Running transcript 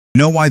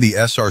Know why the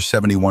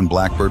SR-71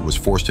 Blackbird was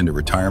forced into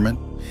retirement?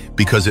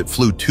 Because it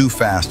flew too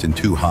fast and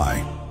too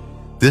high.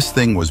 This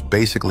thing was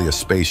basically a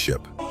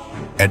spaceship.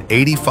 At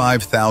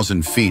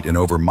 85,000 feet and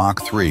over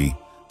Mach 3,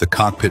 the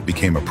cockpit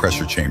became a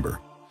pressure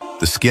chamber.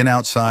 The skin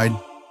outside,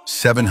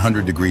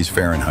 700 degrees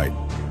Fahrenheit.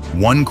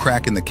 One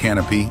crack in the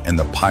canopy and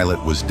the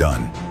pilot was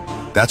done.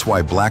 That's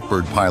why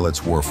Blackbird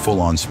pilots wore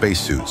full-on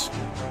spacesuits,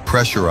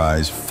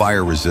 pressurized,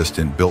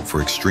 fire-resistant, built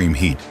for extreme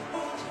heat.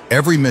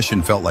 Every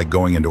mission felt like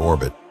going into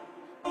orbit.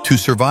 To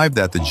survive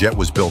that, the jet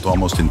was built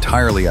almost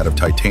entirely out of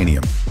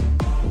titanium.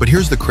 But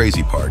here's the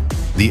crazy part.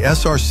 The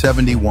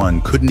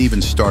SR-71 couldn't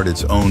even start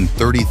its own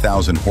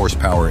 30,000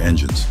 horsepower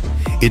engines.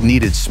 It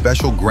needed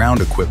special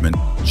ground equipment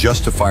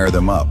just to fire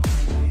them up.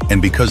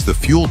 And because the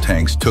fuel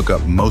tanks took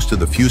up most of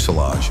the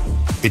fuselage,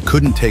 it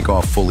couldn't take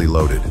off fully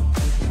loaded.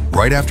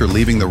 Right after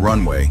leaving the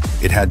runway,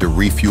 it had to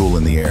refuel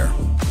in the air.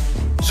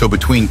 So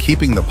between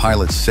keeping the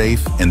pilots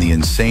safe and the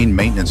insane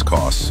maintenance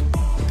costs,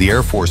 the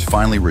Air Force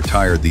finally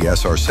retired the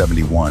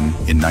SR-71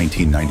 in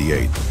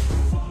 1998.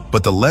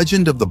 But the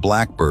legend of the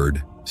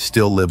Blackbird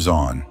still lives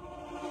on.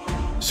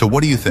 So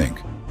what do you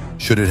think?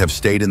 Should it have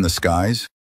stayed in the skies?